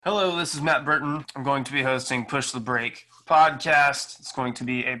this is Matt Burton. I'm going to be hosting Push the Break podcast. It's going to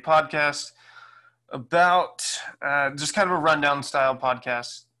be a podcast about just kind of a rundown style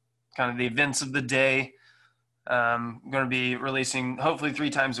podcast, kind of the events of the day. I'm going to be releasing hopefully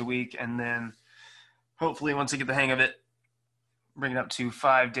 3 times a week, and then hopefully once I get the hang of it, bring it up to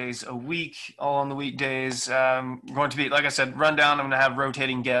 5 days a week, all on the weekdays. Going to be, like I said, rundown. I'm going to have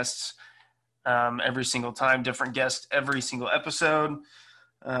rotating guests every single time, different guests every single episode.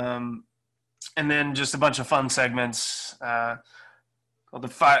 And then just a bunch of fun segments. Called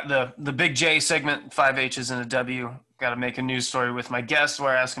the Big J segment, 5 H's and a W. Got to make a news story with my guests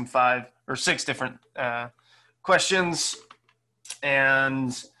where I ask them 5 or 6 different questions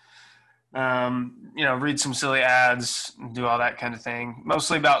and read some silly ads, do all that kind of thing.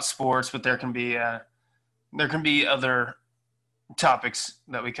 Mostly about sports, but there can be other topics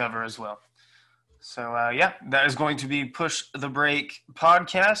that we cover as well. So that is going to be Push the Break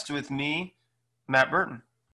podcast with me, Matt Burton.